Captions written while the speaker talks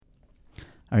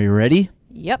Are you ready?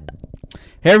 Yep.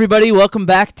 Hey, everybody. Welcome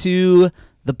back to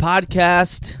the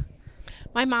podcast.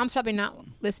 My mom's probably not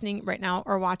listening right now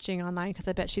or watching online because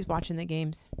I bet she's watching the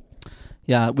games.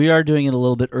 Yeah, we are doing it a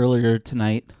little bit earlier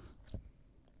tonight.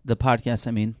 The podcast,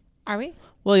 I mean. Are we?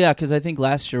 Well, yeah, because I think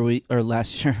last week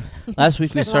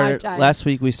we started. Last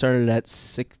week we started at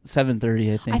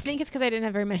 7:30. I think. I think it's because I didn't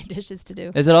have very many dishes to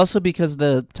do. Is it also because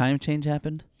the time change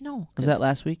happened? No. Was that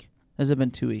last week? Has it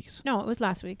been 2 weeks? No, it was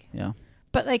last week. Yeah.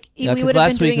 But like Yeah, we would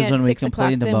have been doing it when at we 6 o'clock.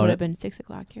 complained Then about would it. have been 6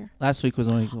 o'clock here. Last week was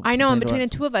when we. I know, and between the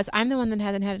two of us, I'm the one that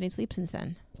hasn't had any sleep since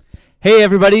then. Hey,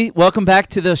 everybody. Welcome back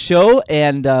to the show.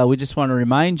 And we just want to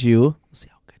remind you, we'll see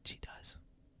how good she does.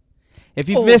 If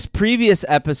you've missed previous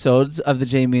episodes of the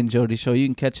Jamie and Jodi Show, you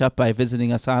can catch up by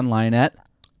visiting us online at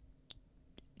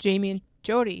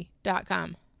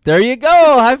jamieandjodi.com. There you go.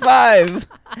 High five.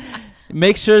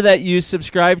 Make sure that you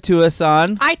subscribe to us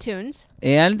on iTunes.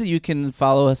 And you can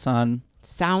follow us on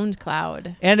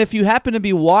SoundCloud. And if you happen to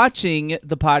be watching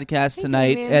the podcast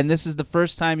tonight, Damien. and this is the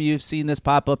first time you've seen this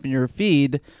pop up in your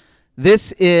feed,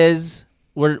 this is,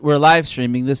 we're live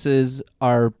streaming. This is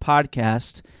our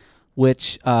podcast,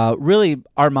 which really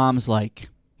our moms like,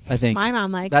 I think. My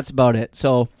mom likes. That's about it.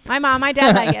 So my mom, my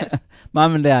dad like it.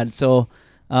 Mom and Dad. So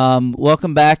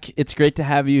welcome back. It's great to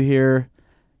have you here.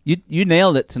 You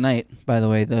nailed it tonight, by the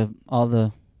way, all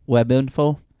the web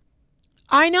info.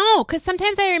 I know, because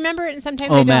sometimes I remember it and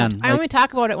sometimes I don't. Man, I only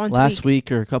talk about it once a week. Last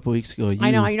week or a couple weeks ago. I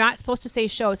know. You're not supposed to say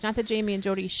show. It's not the Jamie and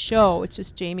Jodi Show. It's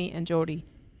just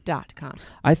jamieandjodi.com.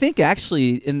 I think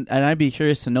actually, and I'd be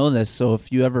curious to know this, so if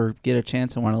you ever get a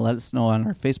chance and want to let us know on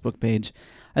our Facebook page,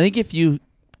 I think if you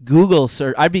Google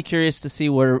search, I'd be curious to see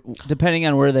where, depending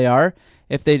on where they are,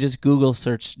 if they just Google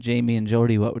search Jamie and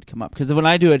Jodi, what would come up. Because when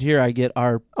I do it here, I get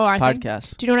our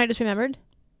podcast. Do you know what I just remembered?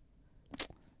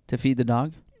 To feed the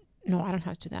dog? No, I don't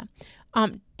have to do that.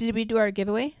 Did we do our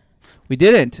giveaway? We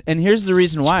didn't, and here's the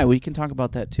reason why. We can talk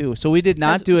about that too. So we did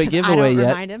not do a giveaway yet. I don't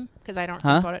remind him because I don't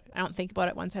think about it. I don't think about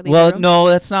it once I leave the room. Well, no,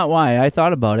 that's not why. I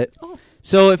thought about it. Oh.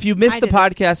 So if you missed the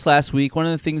podcast last week, one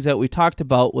of the things that we talked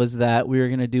about was that we were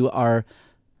going to do our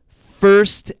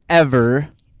first ever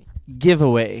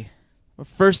giveaway.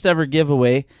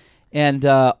 And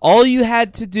all you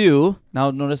had to do,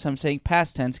 now notice I'm saying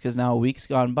past tense because now a week's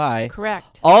gone by.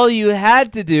 Correct. All you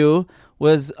had to do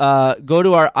was go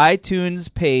to our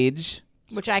iTunes page.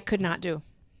 Which I could not do.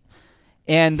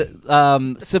 And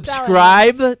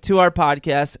subscribe to our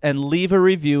podcast and leave a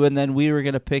review, and then we were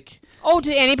going to pick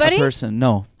to anybody? a person.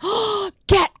 No.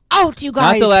 Get out, you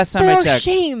guys. Not the last time I checked.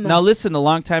 Shame. Now listen, a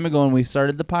long time ago when we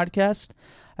started the podcast,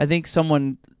 I think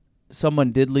someone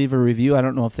did leave a review. I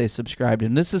don't know if they subscribed.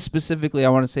 And this is specifically, I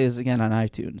want to say this again, on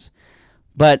iTunes.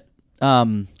 But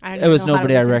it was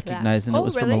nobody I recognized, and it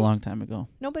was from a long time ago.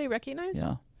 Nobody recognized?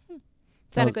 Yeah. Is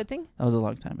that a good thing? That was a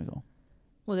long time ago.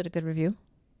 Was it a good review?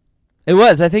 It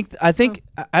was. I think I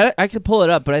could pull it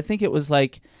up, but I think it was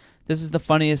like, this is the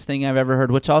funniest thing I've ever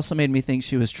heard, which also made me think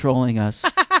she was trolling us.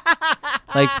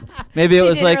 Like maybe it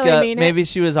was like maybe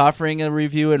she was offering a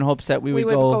review in hopes that we would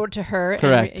go to her.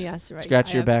 Correct. Yes, right.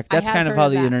 Scratch your back. That's kind of how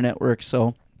the internet works.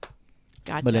 So,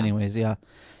 gotcha. But anyways, yeah.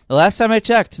 The last time I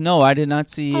checked, no, I did not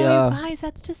see. Oh, you guys,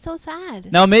 that's just so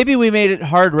sad. Now maybe we made it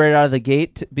hard right out of the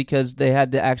gate because they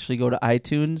had to actually go to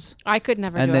iTunes. I could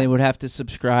never. And they would have to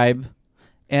subscribe.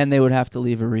 And they would have to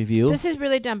leave a review. This is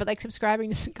really dumb, but like subscribing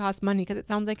doesn't cost money because it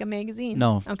sounds like a magazine.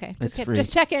 No. Okay. It's free.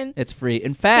 Just check in. It's free.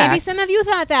 In fact, maybe some of you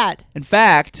thought that. In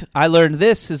fact, I learned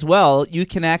this as well. You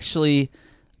can actually,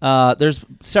 there's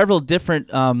several different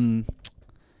apps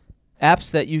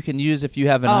that you can use if you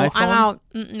have an iPhone. I'm out.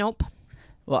 Nope.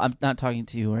 Well, I'm not talking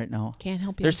to you right now. Can't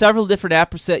help you. There's several different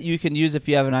apps that you can use if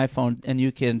you have an iPhone, and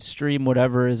you can stream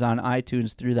whatever is on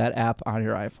iTunes through that app on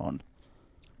your iPhone.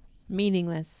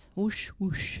 Meaningless. Whoosh,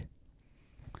 whoosh.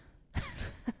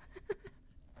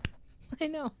 I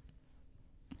know.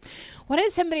 What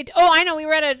did somebody... I know. We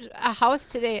were at a house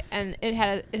today, and it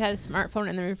had a smartphone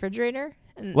in the refrigerator.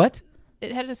 And what?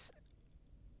 It had a...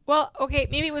 Well, okay,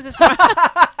 maybe it was a smart...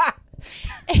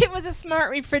 It was a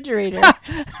smart refrigerator.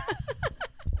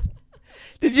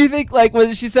 Did you think, like,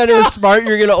 when she said it was smart,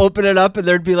 you're going to open it up and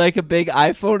there'd be, like, a big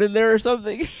iPhone in there or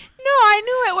something? No, I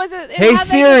knew it was a... Hey,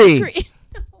 Siri,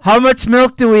 how much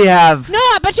milk do we have? No,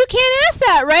 but you can't ask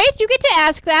that, right? You get to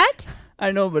ask that.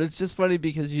 I know, but it's just funny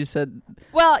because you said...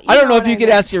 Well, I don't know if you could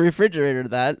ask your refrigerator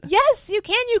that. Yes, you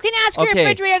can. You can ask your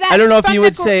refrigerator that. I don't know if you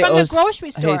would say... From the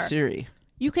grocery store. Hey, Siri.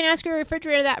 You can ask your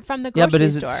refrigerator that from the grocery store. Yeah, but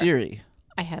is it Siri?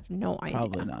 I have no idea.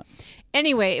 Probably not.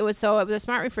 Anyway, it was a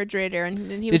smart refrigerator, and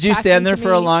he was Did you stand there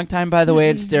for a long time, by the way,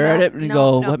 and stare at it and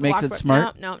go, "What makes it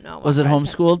smart?" No. Was it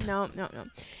homeschooled? No.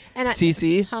 And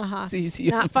CC? CC.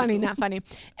 Not funny, not funny.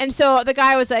 And so the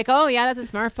guy was like, "Oh yeah, that's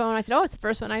a smartphone." I said, "Oh, it's the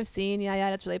first one I've seen. Yeah,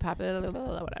 that's really popular." Blah, blah,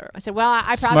 blah, whatever. I said, "Well,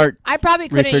 I probably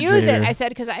couldn't use it." I said,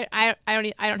 "Because I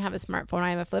don't have a smartphone.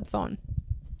 I have a flip phone."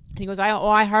 And he goes,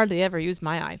 I hardly ever use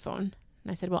my iPhone." And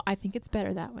I said, "Well, I think it's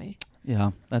better that way."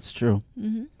 Yeah, that's true.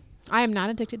 Mm-hmm. I am not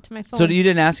addicted to my phone. So you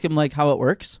didn't ask him like how it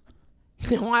works?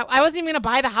 No, I wasn't even going to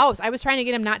buy the house. I was trying to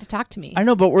get him not to talk to me. I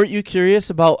know, but weren't you curious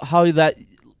about how that?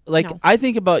 Like, No. I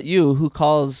think about you who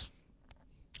calls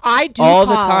I do all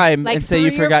call, the time like and say you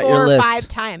 3 or forgot 4 your or list. 5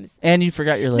 times. And you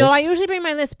forgot your list. No, I usually bring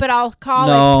my list, but I'll call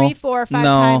No. like 3, 4, or 5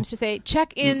 No. times to say,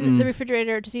 check in Mm-mm. the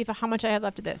refrigerator to see how much I have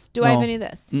left of this. Do I have No. any of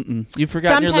this? Mm-mm. You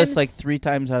forgot your list Sometimes- like 3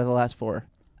 times out of the last 4.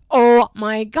 Oh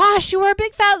my gosh, you are a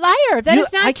big fat liar. That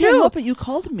is not I true. can't help it. You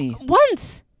called me.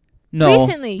 Once. No.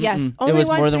 Recently, yes. Mm-mm. Only it was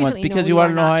once more than recently. once. Because No, you you want are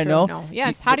to know not how I true. know? No.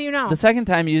 Yes. How do you know? The second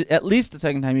time at least the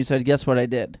second time you said, guess what I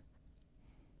did?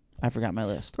 I forgot my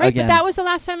list. Right, Again. but that was the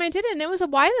last time I did it, and it was a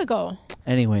while ago.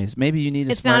 Anyways, maybe you need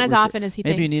a It's smart not as often as he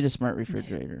Maybe you thinks. need a smart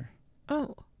refrigerator.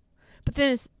 Oh. But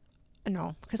then it's...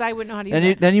 No, because I wouldn't know how to use Then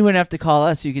you, it. then you wouldn't have to call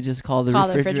us. You could just call the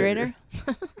refrigerator?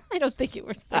 I don't think it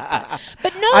works like that.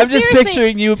 But no, I'm just seriously.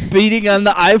 picturing you beating on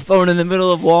the iPhone in the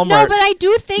middle of Walmart. No, but I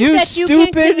do think You that you can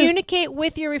stupid- communicate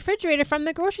with your refrigerator from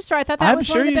the grocery store. I thought that I'm was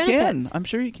sure one of you the benefits. can. I'm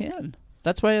sure you can.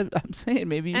 That's why I'm saying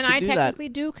maybe you And should I do that. technically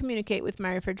do communicate with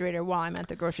my refrigerator while I'm at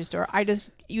the grocery store. I just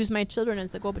use my children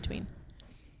as the go-between.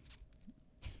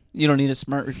 You don't need a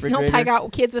smart refrigerator? Nope, I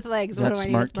got kids with legs. You What got do I need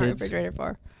a smart smart kids. refrigerator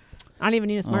for? I don't even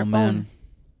need a Oh, smartphone. man.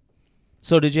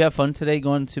 So did you have fun today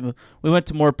going to... We went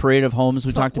to more Parade of Homes.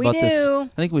 We talked about this. I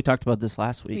think we talked about this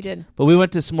last week. We did. But we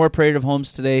went to some more Parade of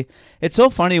Homes today. It's so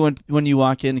funny when you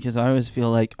walk in because I always feel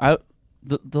like...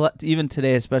 even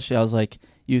today especially, I was like,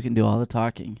 you can do all the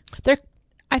talking.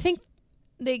 I think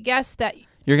they guess that...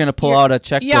 You're going to pull out a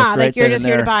checkbook Yeah, right like you're then just and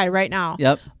here to there. buy right now.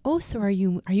 Yep. Oh, so are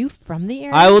you from the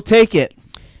area? I will take it.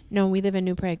 No, we live in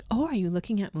New Prague. Oh, are you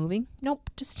looking at moving? Nope,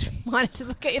 just wanted to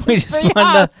look at your We just pretty wanted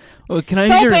house. to... Well, can I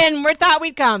It's use your... open. We thought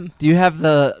we'd come. Do you have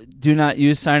the do not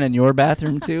use sign in your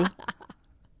bathroom too?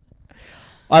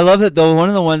 I love it though. One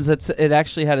of the ones it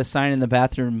actually had a sign in the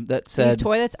bathroom that These said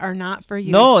toilets are not for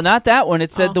use. no, not that one.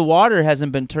 It said Oh. the water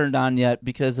hasn't been turned on yet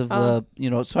because of Oh.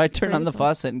 the so I turned on the Critical.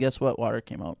 faucet and guess what? Water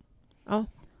came out. Oh.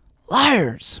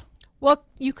 Liars. Well,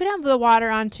 you could have the water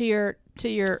onto your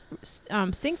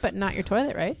sink, but not your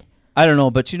toilet, right? I don't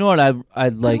know, but you know what I'd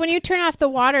Because like. when you turn off the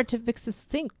water to fix the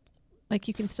sink, like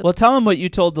you can still. Well, tell them what you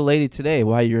told the lady today.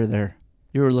 Why you're there?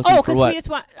 You were looking for because what? we just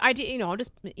want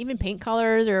just even paint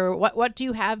colors or what do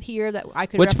you have here that I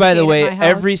could. Which, by the way, replicate at my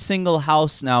house? every single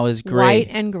house now is gray. white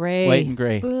and gray. White and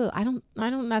gray. Ugh, I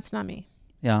don't. That's not me.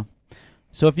 Yeah.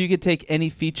 So if you could take any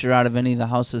feature out of any of the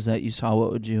houses that you saw,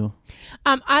 what would you?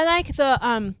 I like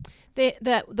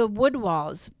the wood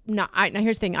walls. Now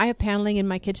here's the thing. I have paneling in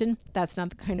my kitchen. That's not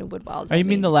the kind of wood walls. Oh, you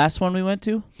mean the last one we went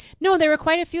to? No, there were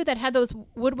quite a few that had those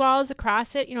wood walls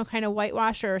across it, kind of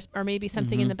whitewash or maybe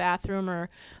something in the bathroom or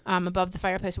above the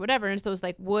fireplace or whatever. And it's those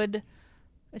like wood.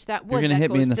 It's that wood You're gonna that hit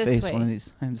goes me in the this face way. one of these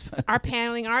times.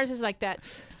 Ours is like that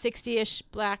 60-ish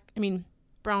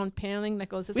brown paneling that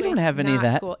goes this way. We don't have any of Not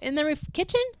that. Cool. In the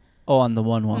kitchen? Oh, on the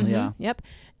one, Mhm, yeah. Yep.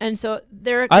 And so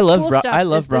there. I love cool stuff I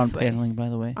love is brown this way. paneling. By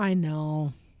the way, I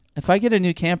know. if I get a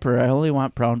new camper, I only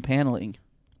want brown paneling.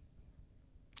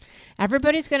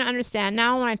 Everybody's going to understand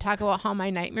now when I talk about how my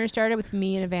nightmare started with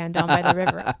me in a van down by the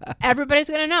river. Everybody's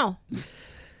going to know.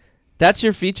 That's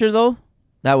your feature, though.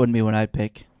 That wouldn't be what I'd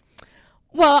pick.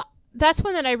 Well, that's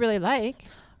one that I really like.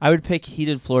 I would pick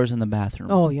heated floors in the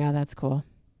bathroom. Oh, yeah, that's cool.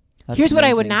 That's Here's what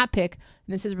I would amazing. not pick,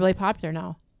 and this is really popular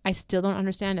now. I still don't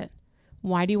understand it.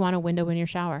 Why do you want a window in your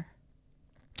shower?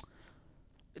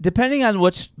 Depending on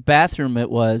which bathroom it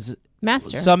was,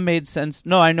 Master. some made sense.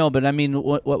 No, I know, but I mean,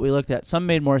 what we looked at, some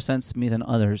made more sense to me than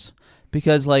others.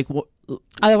 Because, like...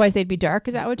 Otherwise, they'd be dark.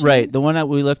 Is that what you Right. mean? The one that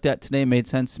we looked at today made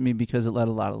sense to me because it let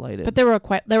a lot of light in.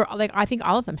 But I think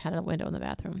all of them had a window in the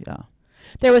bathroom. Yeah.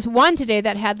 There was one today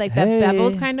that had like that Hey.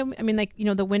 beveled kind of,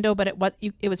 the window, but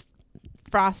it was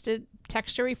frosted,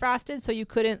 texture-y frosted, so you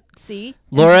couldn't see.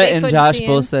 Laura they and couldn't Josh see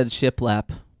both in. said shiplap.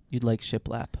 You'd like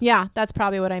shiplap. Yeah, that's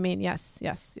probably what I mean. Yes.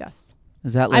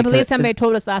 Is that like I believe somebody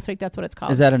told us last week that's what it's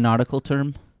called. Is that a nautical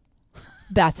term?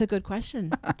 That's a good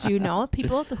question. Do you know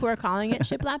people who are calling it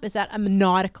shiplap? Is that a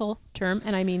nautical term?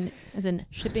 And I mean, as in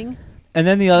shipping? And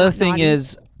then the other Not thing naughty.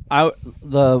 is,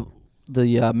 the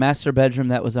master bedroom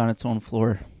that was on its own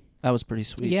floor. That was pretty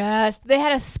sweet. Yes, they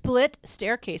had a split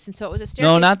staircase, and so it was a staircase.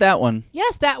 No, not that one.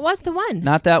 Yes, that was the one.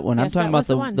 Not that one. Yes, I'm talking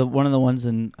about the one of the ones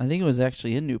in. I think it was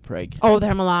actually in New Prague. Oh,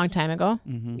 from a long time ago.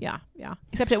 Mm-hmm. Yeah.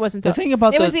 Except it wasn't the thing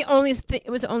about it was the only.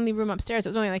 It was the only room upstairs. It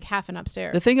was only like half an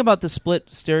upstairs. The thing about the split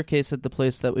staircase at the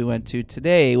place that we went to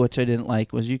today, which I didn't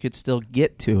like, was you could still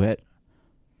get to it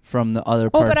from the other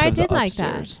parts. Oh, but I of the did like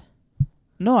upstairs. that.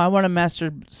 No, I want a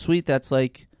master suite that's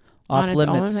like off on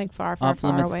limits, its own, like far off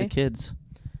limits away to kids.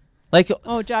 Like,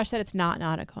 oh, Josh said it's not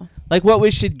nautical. Like what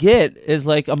we should get is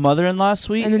like a mother-in-law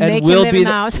suite, and we'll be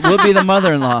the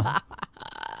mother-in-law.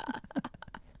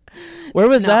 Where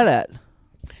was that at?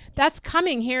 That's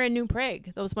coming here in New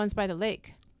Prague. Those ones by the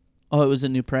lake. Oh, it was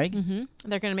in New Prague. Mm-hmm.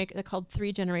 They're called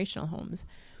 3-generational homes.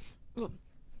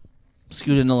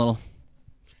 Scoot in a little.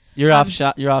 You're off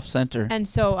shot. You're off center. And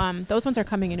so those ones are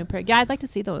coming in New Prague. Yeah, I'd like to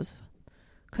see those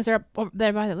because they're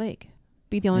by the lake.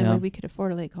 Be the only way we could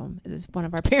afford a lake home is one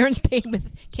of our parents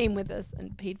came with us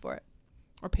and paid for it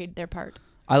or paid their part.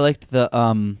 I liked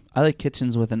I like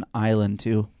kitchens with an island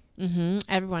too. Mm-hmm.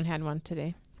 Everyone had one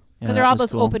today because they're all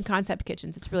those open concept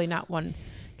kitchens. It's really not one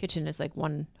kitchen. It's like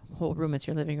one whole room. It's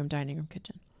your living room, dining room,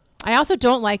 kitchen. I also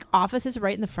don't like offices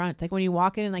right in the front. Like when you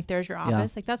walk in and like there's your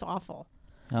office. Like that's awful.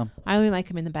 Yeah. I only like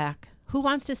them in the back. Who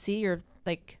wants to see your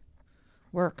like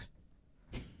work?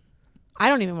 I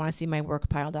don't even want to see my work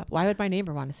piled up. Why would my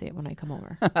neighbor want to see it when I come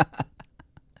over?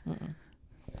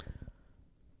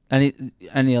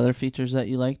 Any other features that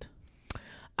you liked?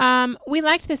 We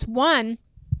liked this one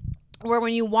where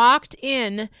when you walked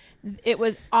in, it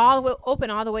was all the way open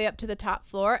all the way up to the top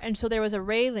floor, and so there was a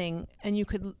railing, and you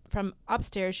could from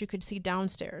upstairs you could see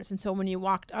downstairs, and so when you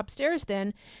walked upstairs,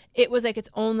 then it was like its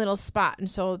own little spot,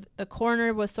 and so the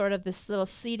corner was sort of this little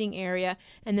seating area,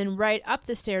 and then right up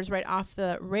the stairs, right off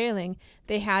the railing,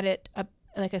 they had it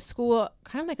like a school,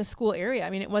 kind of like a school area. I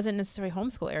mean, it wasn't necessarily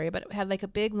homeschool area, but it had like a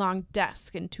big long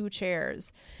desk and 2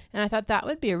 chairs. And I thought that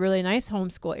would be a really nice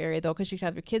homeschool area though, because you could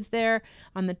have your kids there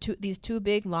on these 2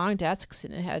 big long desks,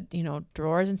 and it had,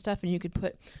 drawers and stuff, and you could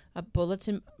put a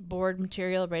bulletin board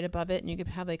material right above it, and you could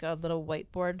have like a little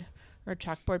whiteboard or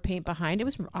chalkboard paint behind.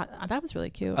 That was really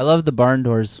cute. I love the barn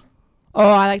doors.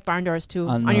 Oh, I like barn doors too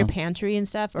on your pantry and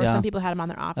stuff. Or some people had them on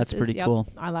their offices. That's pretty cool.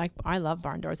 I love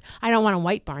barn doors. I don't want a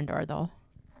white barn door though.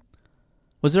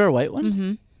 Was there a white one?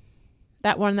 Mm-hmm.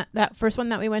 That one, that first one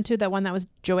that we went to, that one that was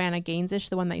Joanna Gaines-ish,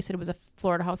 the one that you said was a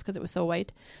Florida house because it was so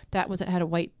white. It had a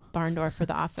white barn door for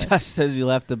the office. Josh says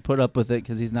you'll have to put up with it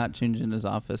because he's not changing his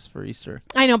office for Easter.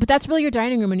 I know, but that's really your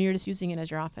dining room, and you're just using it as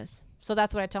your office. So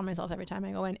that's what I tell myself every time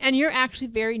I go in. And you're actually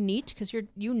very neat because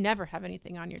you never have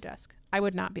anything on your desk. I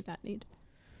would not be that neat.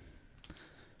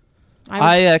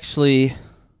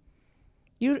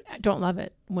 You don't love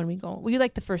it when we go. Well, you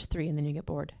like the first 3, and then you get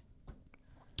bored.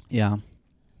 Yeah.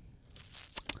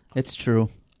 It's true.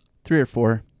 3 or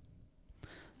 4.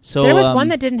 So there was one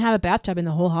that didn't have a bathtub in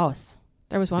the whole house.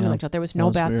 There was one that there was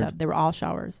no bathtub. Weird. They were all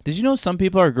showers. Did you know some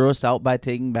people are grossed out by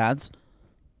taking baths?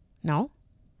 No.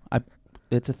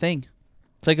 It's a thing.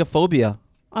 It's like a phobia.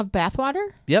 Of bath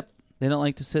water? Yep. They don't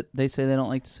like to sit. They say they don't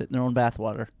like to sit in their own bath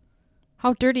water.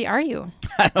 How dirty are you?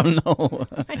 I don't know.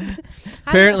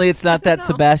 Apparently, it's not that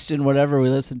Sebastian whatever we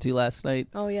listened to last night.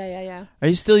 Oh, yeah. Are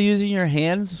you still using your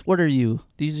hands? What are you?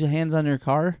 Do you use your hands on your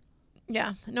car?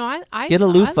 Yeah. No, I get a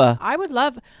loofah. I would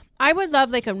love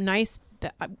like a nice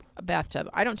bathtub.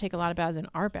 I don't take a lot of baths in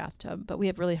our bathtub, but we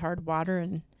have really hard water,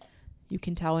 and you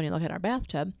can tell when you look at our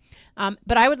bathtub.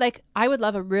 But I would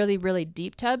love a really, really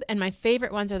deep tub, and my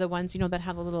favorite ones are the ones, that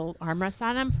have a little armrest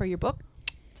on them for your book.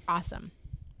 It's awesome.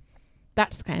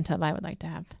 That's the kind of tub I would like to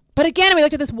have. But again, we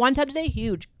looked at this one tub today.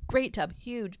 Huge. Great tub.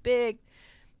 Huge. Big.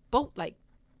 Boat-like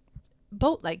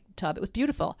tub. It was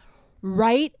beautiful.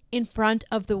 Right in front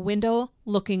of the window,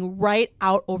 looking right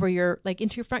out over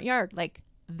into your front yard. Like,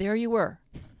 there you were.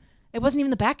 It wasn't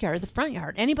even the backyard. It was the front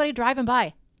yard. Anybody driving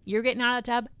by, you're getting out of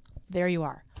the tub, there you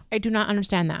are. I do not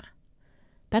understand that.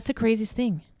 That's the craziest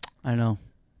thing. I know.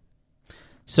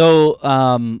 So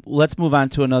let's move on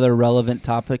to another relevant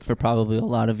topic for probably a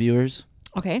lot of viewers.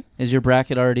 Okay. Is your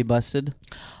bracket already busted?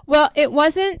 Well, it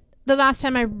wasn't the last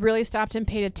time I really stopped and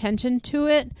paid attention to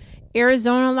it.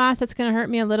 Arizona lost. That's going to hurt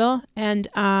me a little. And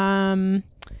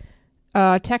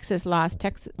Texas lost.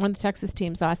 One of the Texas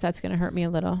teams lost. That's going to hurt me a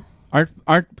little.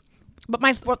 But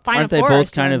my final four are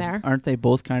still in there. Aren't they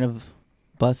both kind of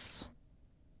busts?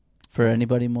 For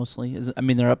anybody, mostly.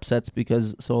 They're upsets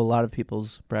because a lot of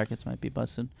people's brackets might be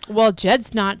busted. Well,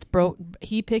 Jed's not broke.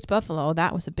 He picked Buffalo.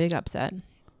 That was a big upset.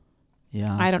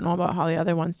 Yeah. I don't know about how the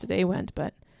other ones today went,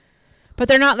 but But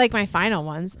they're not like my final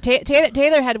ones.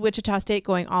 Taylor had Wichita State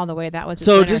going all the way. That was his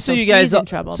so. winner, Just so you guys, in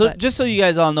trouble. So just so you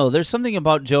guys all know, there's something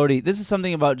about Jodi. This is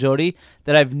something about Jodi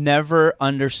that I've never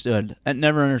understood. Okay?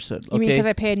 You mean because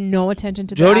I paid no attention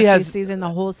to Jodi the season, the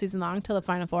whole season long till the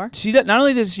Final Four? Not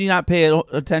only does she not pay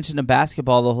attention to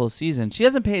basketball the whole season, she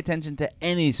doesn't pay attention to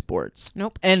any sports.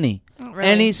 Nope. Any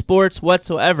really. sports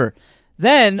whatsoever.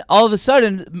 Then all of a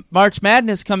sudden, March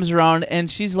Madness comes around,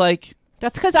 and she's like.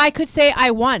 That's because I could say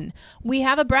I won. We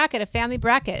have a bracket, a family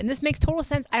bracket, and this makes total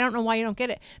sense. I don't know why you don't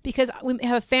get it, because we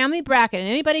have a family bracket and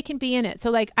anybody can be in it. So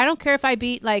like, I don't care if I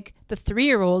beat like the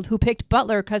 3-year-old who picked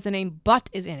Butler because the name Butt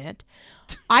is in it.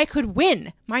 I could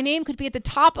win. My name could be at the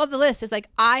top of the list. It's like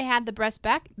I had the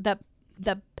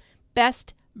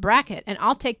best bracket, and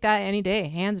I'll take that any day,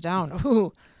 hands down.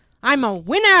 Ooh, I'm a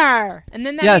winner, and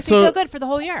then that makes me feel good for the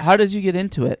whole year. How did you get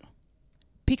into it?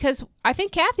 Because I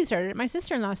think Kathy started it. My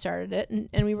sister-in-law started it,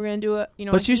 and we were going to do a,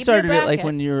 But you started it like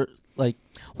when you're like.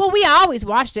 Well, we always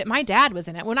watched it. My dad was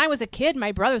in it when I was a kid.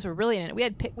 My brothers were really in it.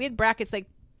 We had brackets like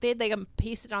they had like them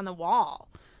pasted on the wall.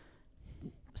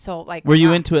 So like. Were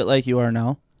you into it like you are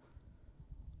now?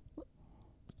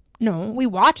 No, we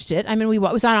watched it. I mean, it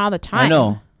was on all the time. I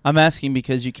know. I'm asking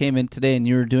because you came in today and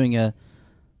you were doing a.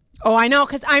 Oh, I know,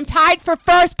 because I'm tied for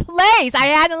first place. I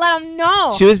had to let them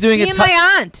know. She was doing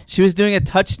my aunt. She was doing a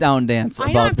touchdown dance about this.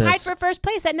 I know, I'm tied for first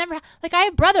place. That never, like, I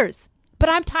have brothers, but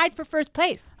I'm tied for first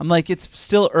place. I'm like, it's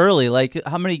still early. Like,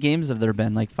 how many games have there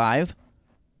been? Like 5?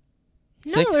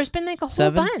 No, 6? there's been like a whole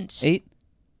 7? bunch. 8?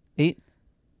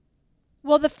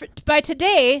 Well, by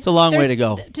today, it's a long way to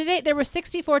go. Today there were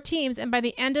 64 teams, and by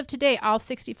the end of today, all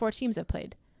 64 teams have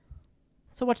played.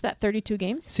 So what's that? 32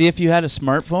 games. See, if you had a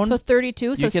smartphone, so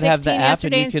 32. So you could 16 have the app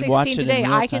yesterday and you could 16 watch it today. in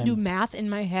real I can time. do math in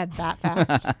my head that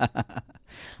fast.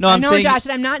 No, I'm saying, Josh,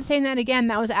 and I'm not saying that again.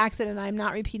 That was an accident. I'm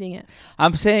not repeating it.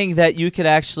 I'm saying that you could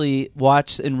actually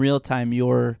watch in real time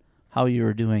how you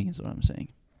were doing. Is what I'm saying.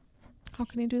 How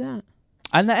can you do that?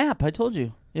 On the app, I told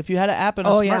you. If you had an app and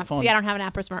a smartphone. Yeah. See, I don't have an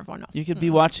app or smartphone. No. You could be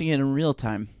watching it in real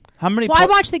time. How many? Well, I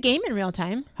watched the game in real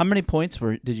time. How many points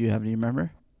did you have? Do you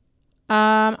remember?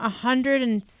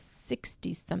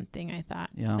 160 something. I thought.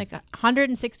 Yeah. Like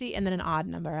 160 and then an odd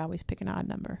number. I always pick an odd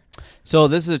number. So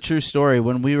this is a true story.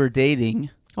 When we were dating.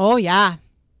 Oh yeah.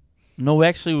 No,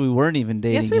 actually, we weren't even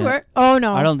dating. Yes, we were. Oh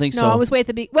no, I don't think so. No, it was way at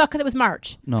the beginning. Well, because it was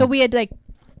March. No. So we had like.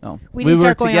 No. We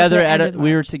were together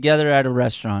at a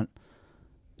restaurant,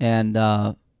 and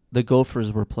the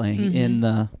Gophers were playing in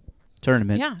the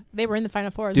tournament. Yeah, they were in the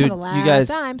Final Four. Dude, the last you guys,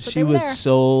 time, she was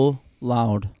so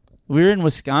loud. We were in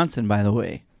Wisconsin, by the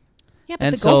way. Yeah,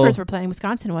 but the Gophers were playing.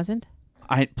 Wisconsin wasn't.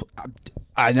 I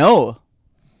know.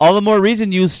 All the more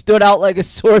reason you stood out like a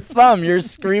sore thumb. You're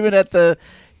screaming at the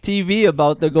TV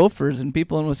about the Gophers, and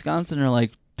people in Wisconsin are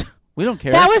like, we don't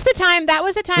care. That was the time that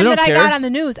I got on the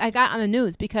news. I got on the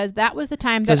news because that was the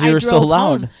time that I drove so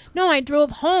loud. Home. No, I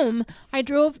drove home. I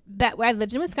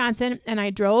lived in Wisconsin, and I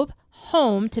drove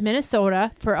home to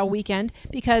Minnesota for a weekend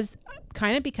because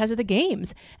of the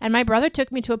games. And my brother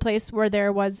took me to a place where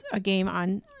there was a game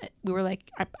on. We were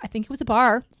like, I think it was a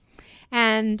bar,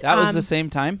 and that was the same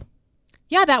time.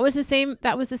 Yeah, that was the same.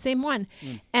 That was the same one,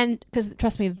 and because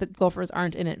trust me, the Gophers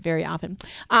aren't in it very often,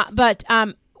 but.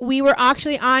 We were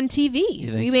actually on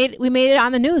TV. We made it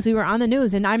on the news. We were on the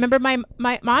news. And I remember my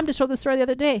mom just told the story the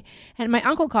other day. And my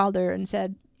uncle called her and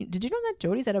said, "Did you know that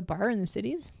Jodi's at a bar in the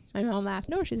cities?" My mom laughed.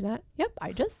 "No, she's not." "Yep,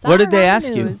 I just saw her. What did they on ask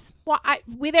the news." you? Well,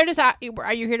 they just asked,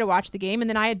 "Are you here to watch the game?" And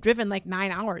then I had driven like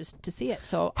 9 hours to see it.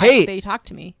 So they talked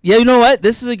to me. Yeah, you know what?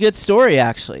 This is a good story,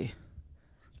 actually.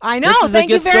 I know.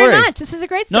 Thank you very much. This is a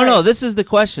great story. No, this is the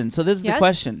question. So this is the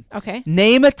question. Okay.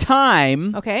 Name a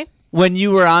time when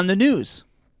you were on the news.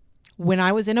 When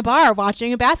I was in a bar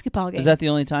watching a basketball game. Is that the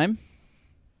only time?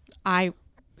 Oh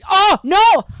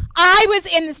no! I was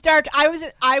in the Star. I was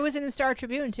in the Star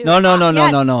Tribune too. No.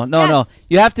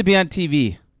 You have to be on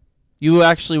TV. You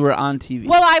actually were on TV.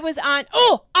 Well, I was in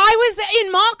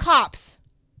Mall Cops.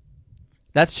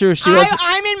 That's true.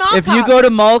 I'm in Mall Cops. If you go to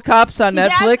Mall Cops on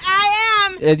Netflix, yes, I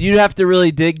am. And you'd have to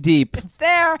really dig deep. It's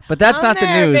there. But that's not the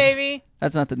news, baby.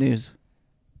 That's not the news.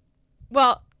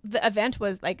 Well, the event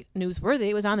was like newsworthy.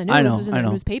 It was on the news. I know, it was in the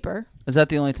newspaper. Is that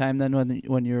the only time then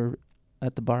when you're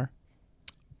at the bar?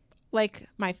 Like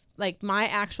my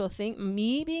actual thing,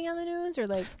 me being on the news, or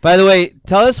like. By the way,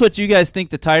 tell us what you guys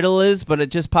think the title is, but it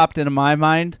just popped into my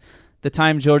mind. The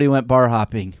time Jodi went bar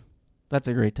hopping. That's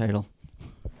a great title.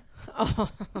 Oh,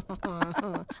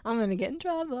 I'm gonna get in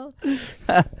trouble.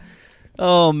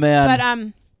 Oh man. But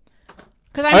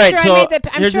because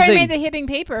I'm sure I made the Hibbing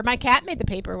paper. My cat made the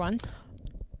paper once.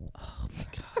 Oh my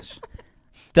gosh.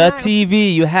 The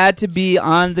TV. You had to be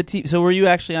on the TV. So were you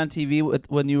actually on TV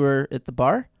when you were at the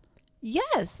bar?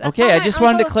 Yes. Okay, I just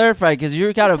wanted to clarify because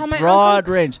you got a broad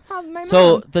range.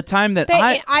 So the time that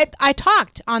I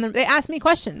talked on them, they asked me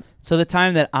questions. So the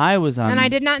time that I was on, and I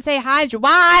did not say hide your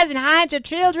wives and hide your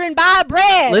children, buy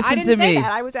bread. Listen I didn't to say me.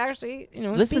 That. I was actually,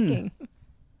 speaking.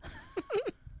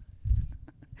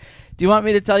 Do you want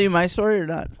me to tell you my story or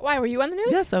not? Why, were you on the news?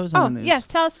 Yes, I was on the news. Yes,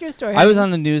 tell us your story. I was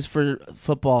on the news for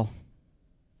football.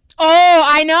 Oh,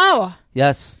 I know.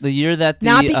 Yes, the year that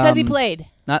not because he played.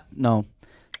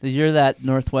 The year that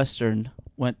Northwestern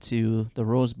went to the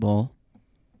Rose Bowl,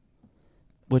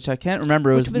 which I can't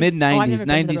remember. It was mid-'90s,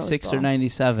 96 or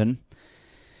 97.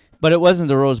 But it wasn't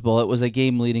the Rose Bowl. It was a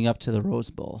game leading up to the Rose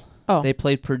Bowl. Oh. They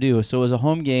played Purdue. So it was a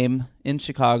home game in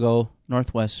Chicago,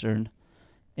 Northwestern.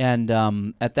 And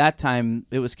at that time,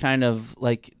 it was kind of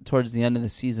like towards the end of the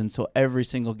season. So every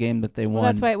single game that they won.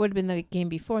 That's why it would have been the game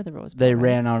before the Rose Bowl. They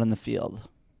ran out on the field.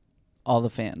 All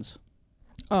the fans.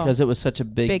 Because it was such a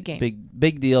big game.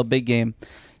 big deal, big game.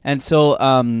 And so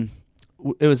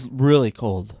it was really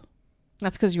cold.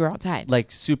 That's because you were outside.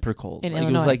 Like super cold. In Illinois.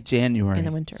 It was like January. In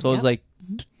the winter. So it was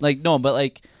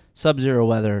like sub-zero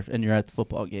weather and you're at the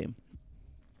football game.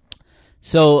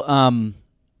 So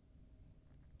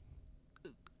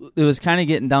it was kind of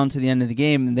getting down to the end of the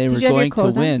game, and they were going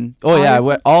to win. Oh,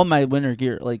 yeah. All my winter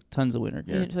gear, like tons of winter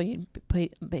gear. So you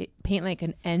paint like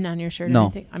an N on your shirt no,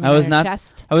 or anything? I was not.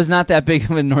 Chest? I was not that big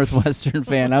of a Northwestern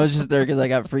fan. I was just there because I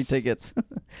got free tickets.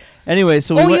 Anyway,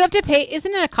 so you have to pay.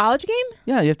 Isn't it a college game?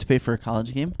 Yeah, you have to pay for a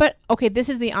college game. But, okay, this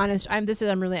is the honest. I'm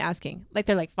really asking. Like,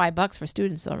 they're like $5 for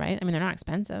students, though, right? I mean, they're not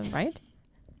expensive, right?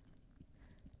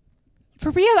 For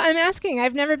real, I'm asking.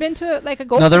 I've never been to a Gopher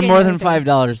game. No, they're more than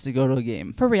 $5 to go to a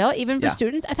game. For real? Even for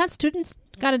students? I thought students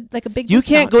got a big You discount.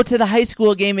 Can't go to the high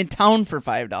school game in town for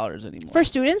 $5 anymore. For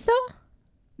students, though?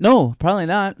 No, probably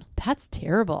not. That's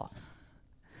terrible.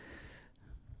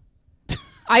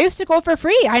 I used to go for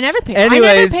free. I never paid. I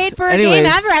never paid for a game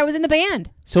ever. I was in the band.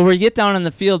 So we get down on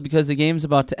the field because the game's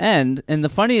about to end, and the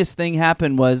funniest thing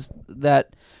happened was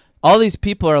that all these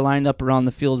people are lined up around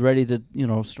the field ready to,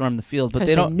 storm the field, but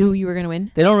they knew you were going to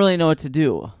win. They don't really know what to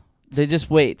do. They just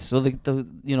wait. So the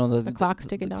clock's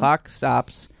ticking down. The clock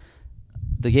stops.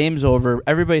 The game's over.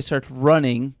 Everybody starts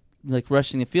running, like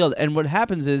rushing the field. And what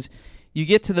happens is you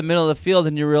get to the middle of the field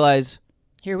and you realize,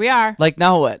 here we are. Like,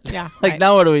 now what? Yeah.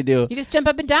 Now what do we do? You just jump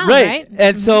up and down, right?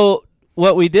 And so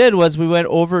what we did was we went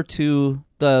over to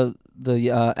the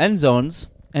end zones,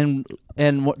 and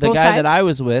the guy that I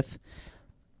was with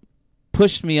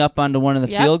pushed me up onto one of the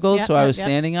field goals, so I was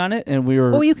standing on it, and we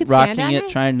were rocking it,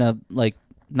 trying to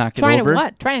knock it over. Trying to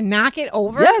what? Trying to knock it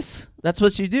over? Yes, that's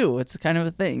what you do. It's kind of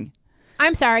a thing.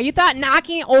 I'm sorry, you thought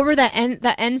knocking over the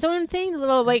end zone thing, the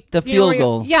little the field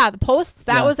goal? Yeah, the posts.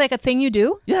 That was like a thing you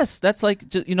do. Yes, that's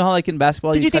like how like in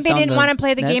basketball. Did you think they didn't want to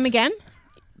play the game again?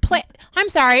 I'm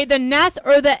sorry, the nets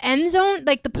or the end zone,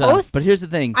 like the posts. But here's the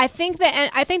thing. I think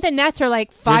the nets are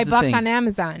like $5 on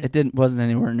Amazon. It wasn't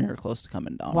anywhere near close to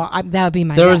coming down. Well, that would be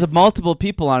my. There was multiple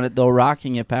people on it though,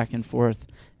 rocking it back and forth.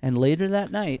 And later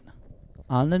that night,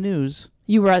 on the news,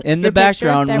 you were in the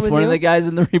background with one of the guys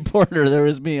in the reporter. There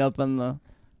was me up on the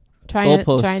trying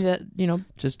to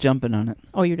just jumping on it.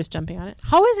 Oh, you're just jumping on it.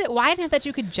 How is it? Why didn't that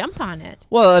you could jump on it?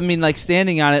 Well, I mean, like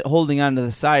standing on it, holding on to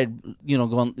the side,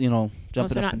 going,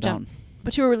 jumping up and down.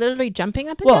 But you were literally jumping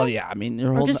up and down? Well, yeah, I mean,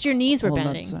 or just your knees were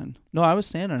bending. No, I was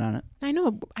standing on it. I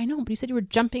know, but you said you were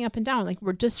jumping up and down. Like,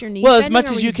 were just your knees bending? Well, as much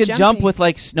as you could jump with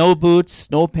like snow boots,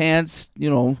 snow pants,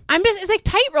 it's like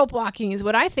tightrope walking is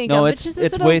what I think of. No, it's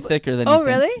way thicker than you think. Oh,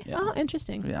 really? Yeah. Oh,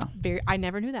 interesting. Yeah. I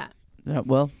never knew that. Yeah,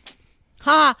 well.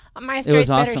 My story's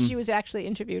better. Awesome. She was actually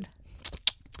interviewed.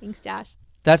 Thanks, Josh.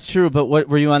 That's true, but what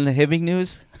were you on the Hibbing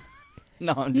News?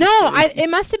 No, I'm just it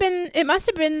must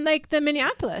have been like the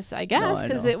Minneapolis, I guess,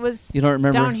 because it was. You don't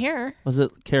remember down here? Was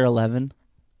it KARE 11?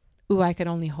 Ooh, I could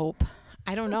only hope.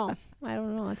 I don't know.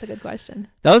 That's a good question.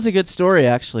 That was a good story,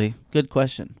 actually. Good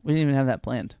question. We didn't even have that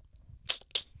planned.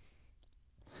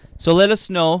 So let us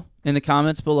know in the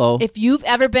comments below if you've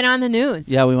ever been on the news.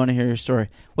 Yeah, we want to hear your story.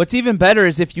 What's even better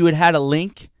is if you had a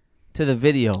link to the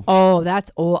video. Oh,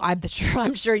 that's old.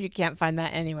 I'm sure you can't find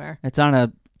that anywhere. It's on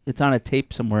a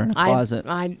tape somewhere in a closet.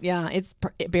 It's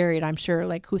buried, I'm sure.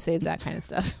 Like, who saves that kind of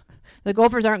stuff? The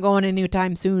Gophers aren't going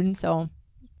anytime soon, so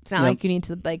it's not like you need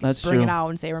to bring it out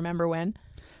and say, remember when?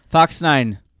 Fox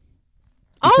 9.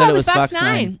 It was Fox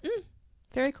 9.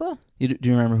 Very cool. Do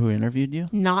you remember who interviewed you?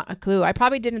 Not a clue. I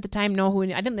probably didn't at the time know who.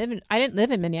 I didn't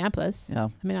live in Minneapolis. Yeah.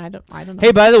 I mean, I don't know.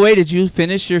 Hey, by the way, did you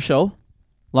finish your show?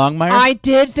 Longmire? I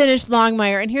did finish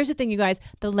Longmire. And here's the thing, you guys.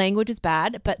 The language is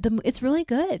bad, but it's really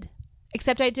good.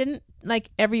 Except I didn't like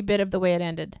every bit of the way it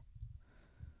ended.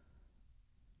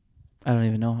 I don't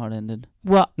even know how it ended.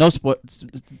 Well, no sports.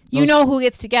 You know who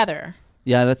gets together.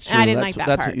 Yeah, that's true. And I didn't like that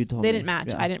that's part. What you told they me. didn't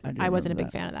match. Yeah, I wasn't a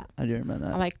big fan of that. I do remember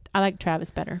that. I like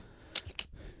Travis better.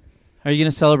 Are you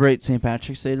going to celebrate St.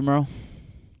 Patrick's Day tomorrow?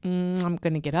 I'm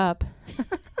going to get up.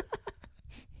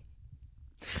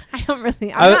 I don't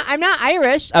really. I'm not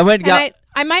Irish.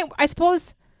 I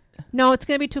suppose. No, it's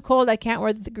going to be too cold. I can't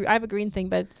wear I have a green thing,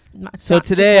 but it's not. So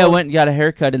today I went and got a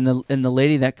haircut, and the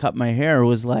lady that cut my hair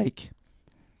was like,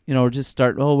 just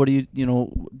start. Oh, what are you?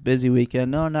 Busy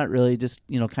weekend? No, not really. Just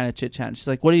kind of chit chat. She's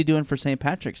like, what are you doing for St.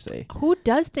 Patrick's Day? Who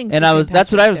does things? And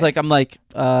that's what I was like. I'm like,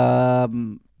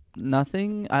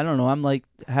 nothing. I don't know. I'm like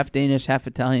half Danish, half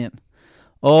Italian.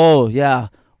 Oh yeah.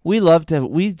 We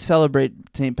celebrate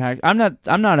St. Patrick's.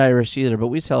 I'm not Irish either, but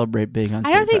we celebrate big on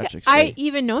St. Patrick's Day. I don't think I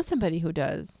even know somebody who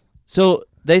does. So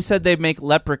they said they make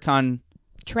leprechaun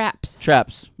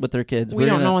traps with their kids. We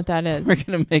don't know what that is. We're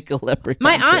going to make a leprechaun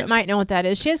My aunt trap. might know what that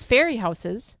is. She has fairy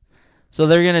houses. So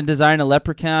they're going to design a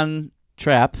leprechaun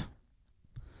trap.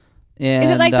 And,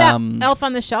 is it like that Elf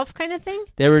on the Shelf kind of thing?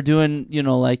 They were doing,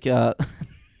 like... I'm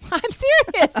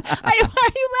serious. Why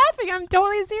are you laughing? I'm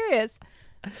totally serious.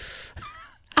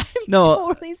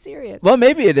 Totally serious. Well,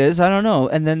 maybe it is. I don't know.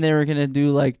 And then they were going to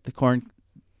do like the corn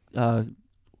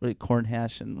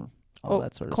hash and all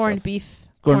that sort of corned stuff. Beef.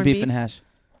 Corned beef and hash.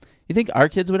 You think our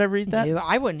kids would ever eat that?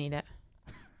 I wouldn't eat it.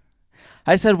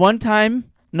 I said once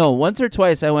or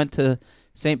twice I went to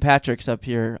St. Patrick's up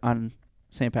here on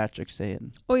St. Patrick's Day.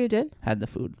 And you did? Had the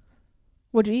food.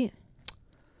 What'd you eat?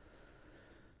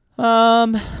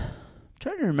 Trying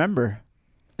to remember.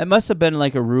 It must have been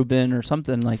like a Reuben or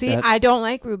something like that. See, I don't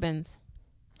like Reubens.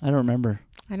 I don't remember.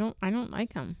 I don't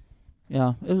like them.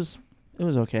 Yeah, it was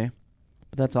okay.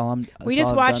 But that's all I'm. We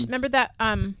just watched. Remember that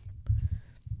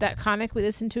that comic we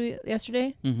listened to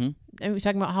yesterday? Mm-hmm. And we were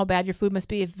talking about how bad your food must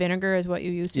be if vinegar is what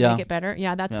you use to make it better.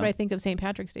 Yeah, that's what I think of St.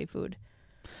 Patrick's Day food.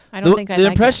 I don't think the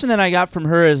impression that I got from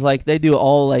her is like they do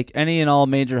any and all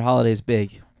major holidays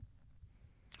big.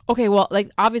 Okay, well,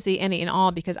 like obviously any and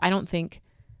all, because I don't think.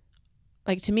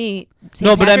 Like to me,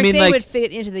 St. Patrick's Day would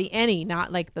fit into the any,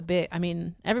 not like the big. I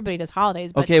mean, everybody does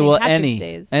holidays, but okay, St. well, Patrick's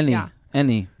Days, any. Yeah.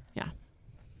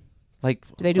 Like,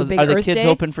 do they do big are the Earth kids Day?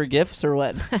 Open for gifts or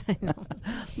what?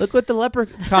 Look what the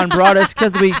leprechaun brought us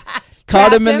because we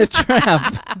caught him in the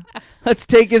trap. Let's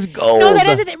take his gold. No, that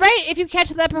isn't right. If you catch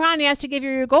the leprechaun, he has to give you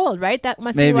your gold, right? That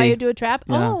must be why you do a trap.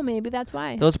 Yeah. Oh, maybe that's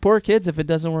why. Those poor kids, if it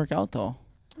doesn't work out, though.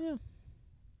 Yeah.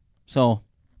 So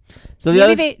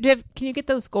maybe can you get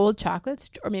those gold chocolates,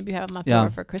 or maybe you have them left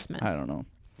over for Christmas? I don't know.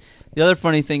 The other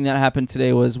funny thing that happened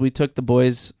today was we took the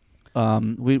boys.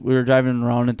 We were driving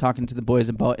around and talking to the boys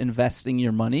about investing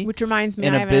your money, which reminds me,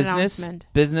 in I a have an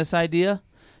business idea,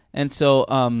 and so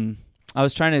I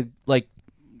was trying to like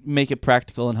make it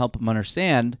practical and help them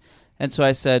understand, and so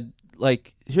I said,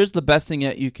 like, here's the best thing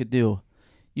that you could do.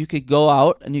 You could go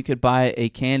out and you could buy a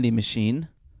candy machine.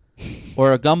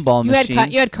 Or a gumball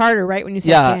machine. You had Carter, right, when you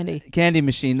said candy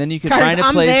machine. Then you could Carter's,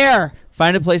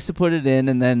 find a place to put it in,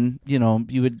 and then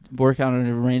you would work out an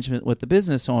arrangement with the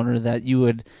business owner that you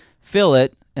would fill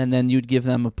it, and then you'd give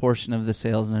them a portion of the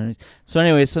sales and everything. So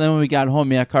anyway, then when we got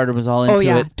home, Carter was all into it. Oh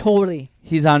yeah, totally.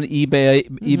 He's on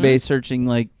eBay searching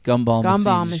like gumball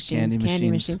machines,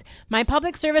 candy machines. My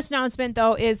public service announcement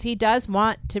though is he does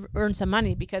want to earn some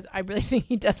money, because I really think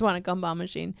he does want a gumball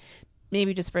machine.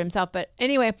 Maybe just for himself, but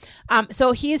anyway,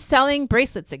 so he's selling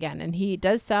bracelets again, and he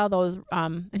does sell those,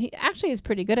 and he actually is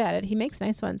pretty good at it. He makes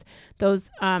nice ones, those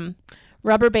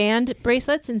rubber band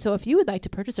bracelets. And so if you would like to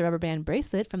purchase a rubber band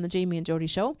bracelet from the Jamie and Jodi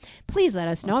Show, please let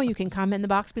us know. You can comment in the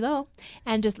box below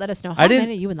and just let us know how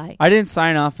many you would like. I didn't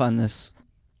sign off on this.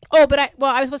 Oh, but I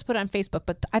was supposed to put it on Facebook,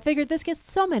 but I figured this gets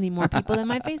so many more people than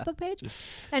my Facebook page,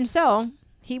 and so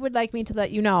he would like me to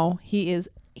let you know he is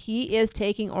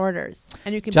taking orders,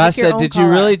 and you can. Josh pick your said, own "Did color.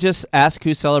 you really just ask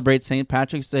who celebrates St.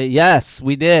 Patrick's Day?" Yes,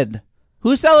 we did.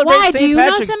 Who celebrates St. Patrick's Day? Why?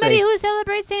 Do you know somebody who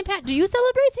celebrates St. Patrick's? Do you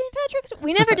celebrate St. Patrick's?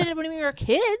 We never did it when we were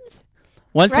kids.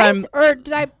 One time, or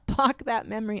did I block that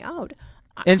memory out?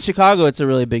 In Chicago, it's a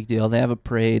really big deal. They have a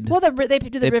parade. Well, they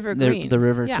do the river green. The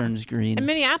river turns green. And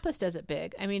Minneapolis does it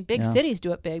big. I mean, big cities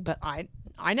do it big, but I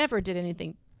never did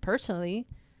anything personally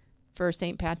for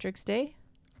St. Patrick's Day.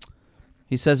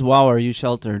 He says, "Wow, are you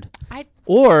sheltered?"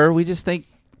 Or we just think,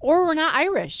 or we're not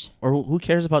Irish. Or who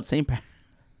cares about St.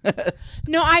 Patrick?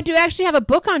 No, I do actually have a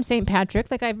book on St. Patrick.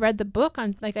 Like I've read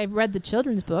the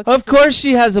children's book. Of course,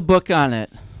 she has a book on it.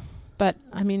 But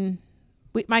I mean,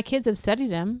 my kids have studied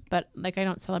him. But like, I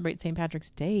don't celebrate St. Patrick's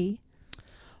Day.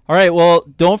 All right, well,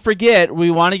 don't forget,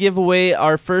 we want to give away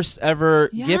our first ever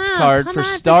gift card for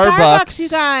Starbucks. You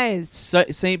guys. St.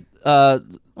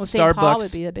 Starbucks. St. Paul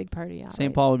would be the big party. Yeah,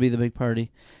 St. Paul would be the big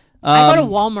party. I go to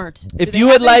Walmart. If you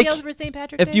would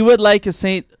like, a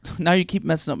St. Now you keep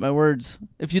messing up my words.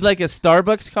 If you'd like a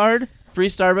Starbucks card, free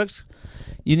Starbucks,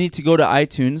 you need to go to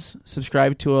iTunes,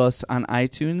 subscribe to us on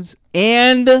iTunes,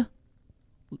 and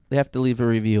they have to leave a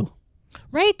review.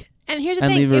 Right. And here's the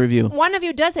thing. If one of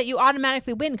you does it, you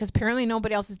automatically win because apparently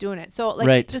nobody else is doing it. So,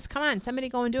 just come on. Somebody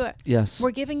go and do it. Yes.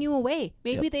 We're giving you away.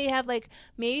 Maybe they have,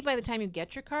 maybe by the time you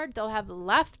get your card, they'll have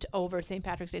leftover St.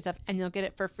 Patrick's Day stuff, and you'll get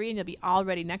it for free, and you'll be all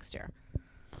ready next year.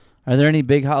 Are there any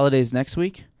big holidays next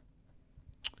week?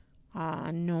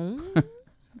 No.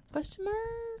 Question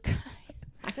mark?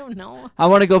 I don't know. I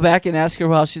want to go back and ask her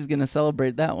how she's going to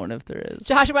celebrate that one if there is.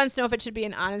 Josh wants to know if it should be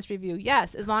an honest review.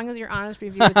 Yes, as long as your honest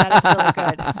review is that it's really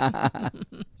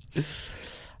good.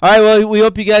 All right, well, we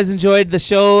hope you guys enjoyed the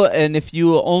show, and if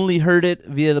you only heard it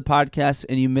via the podcast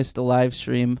and you missed the live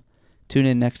stream, tune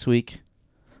in next week.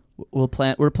 We're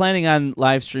planning on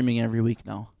live streaming every week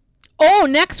now. Oh,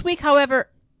 next week, however...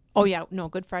 Oh, yeah. No,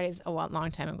 Good Friday's a long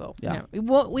time ago. Yeah.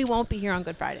 No, we won't be here on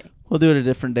Good Friday. We'll do it a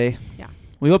different day. Yeah.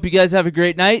 We hope you guys have a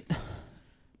great night.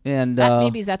 And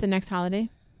maybe is that the next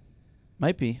holiday?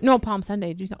 Might be. No, Palm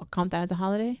Sunday. Do you count that as a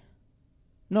holiday?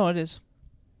 No, it is.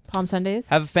 Palm Sundays.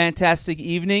 Have a fantastic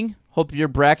evening. Hope your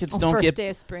brackets first day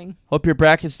of spring. Hope your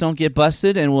brackets don't get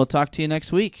busted, and we'll talk to you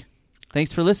next week.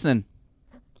 Thanks for listening.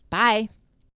 Bye.